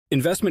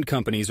Investment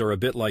companies are a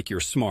bit like your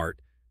smart,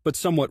 but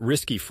somewhat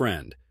risky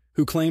friend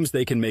who claims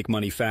they can make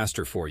money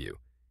faster for you,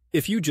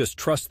 if you just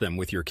trust them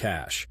with your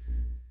cash.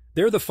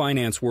 They're the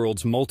finance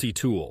world's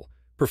multi-tool,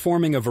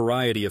 performing a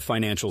variety of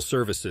financial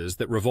services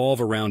that revolve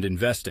around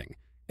investing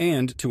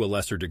and, to a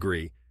lesser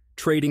degree,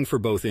 trading for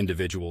both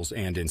individuals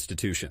and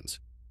institutions.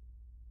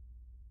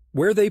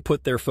 Where they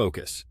put their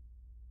focus.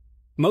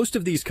 Most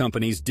of these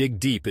companies dig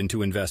deep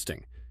into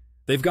investing.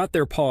 They've got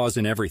their paws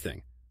in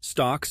everything: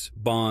 stocks,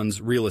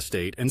 bonds, real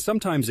estate, and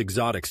sometimes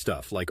exotic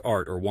stuff like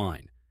art or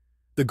wine.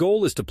 The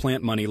goal is to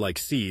plant money like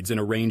seeds in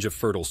a range of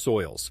fertile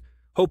soils,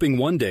 hoping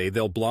one day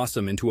they'll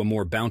blossom into a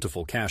more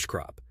bountiful cash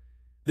crop.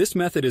 This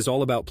method is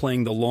all about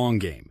playing the long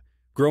game,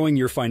 growing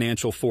your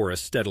financial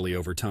forest steadily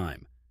over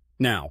time.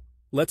 Now,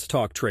 let's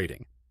talk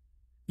trading.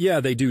 Yeah,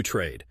 they do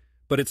trade,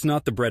 but it's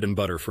not the bread and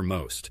butter for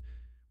most.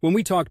 When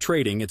we talk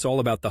trading, it's all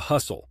about the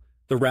hustle,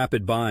 the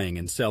rapid buying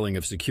and selling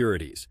of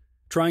securities,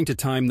 trying to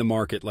time the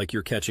market like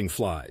you're catching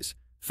flies,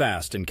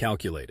 fast and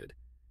calculated.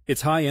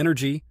 It's high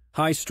energy,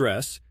 high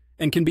stress,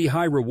 and can be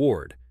high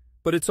reward,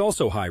 but it's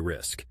also high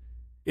risk.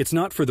 It's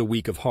not for the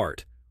weak of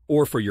heart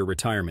or for your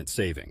retirement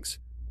savings.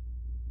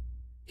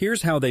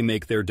 Here's how they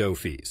make their dough: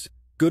 fees.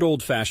 Good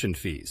old-fashioned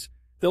fees.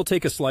 They'll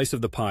take a slice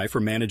of the pie for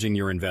managing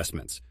your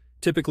investments,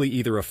 typically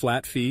either a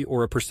flat fee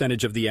or a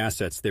percentage of the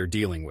assets they're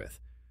dealing with.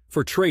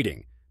 For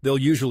trading, they'll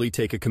usually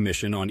take a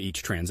commission on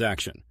each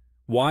transaction.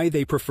 Why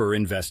they prefer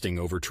investing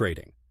over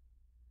trading.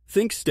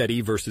 Think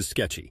steady versus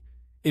sketchy.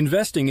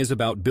 Investing is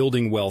about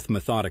building wealth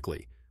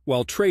methodically,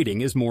 while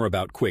trading is more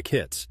about quick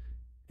hits.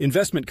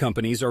 Investment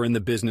companies are in the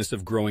business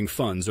of growing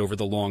funds over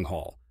the long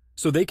haul,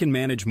 so they can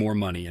manage more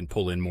money and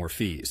pull in more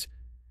fees.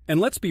 And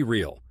let's be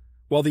real,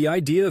 while the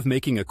idea of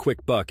making a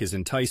quick buck is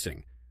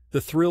enticing,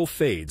 the thrill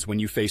fades when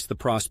you face the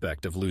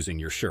prospect of losing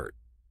your shirt.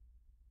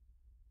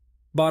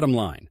 Bottom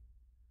line.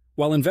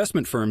 While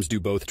investment firms do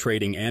both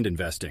trading and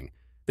investing,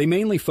 they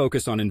mainly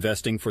focus on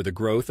investing for the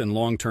growth and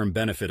long-term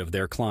benefit of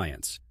their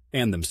clients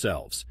and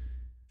themselves.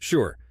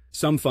 Sure,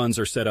 some funds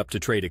are set up to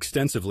trade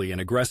extensively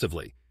and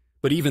aggressively,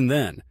 but even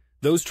then,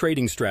 those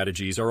trading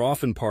strategies are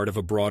often part of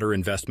a broader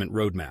investment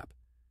roadmap.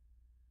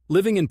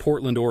 Living in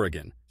Portland,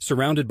 Oregon,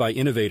 surrounded by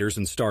innovators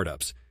and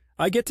startups,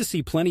 I get to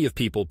see plenty of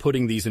people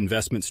putting these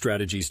investment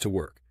strategies to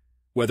work.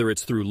 Whether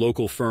it's through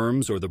local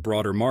firms or the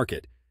broader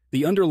market,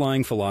 the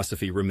underlying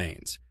philosophy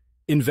remains.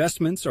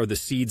 Investments are the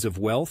seeds of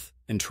wealth,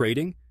 and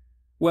trading?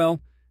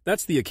 Well,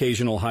 that's the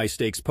occasional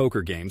high-stakes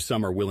poker game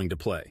some are willing to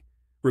play.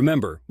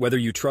 Remember, whether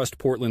you trust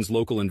Portland's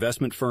local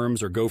investment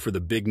firms or go for the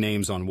big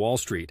names on Wall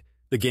Street,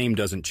 the game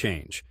doesn't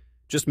change.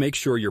 Just make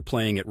sure you're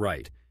playing it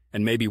right,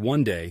 and maybe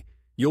one day,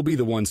 you'll be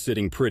the one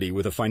sitting pretty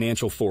with a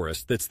financial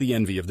forest that's the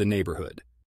envy of the neighborhood.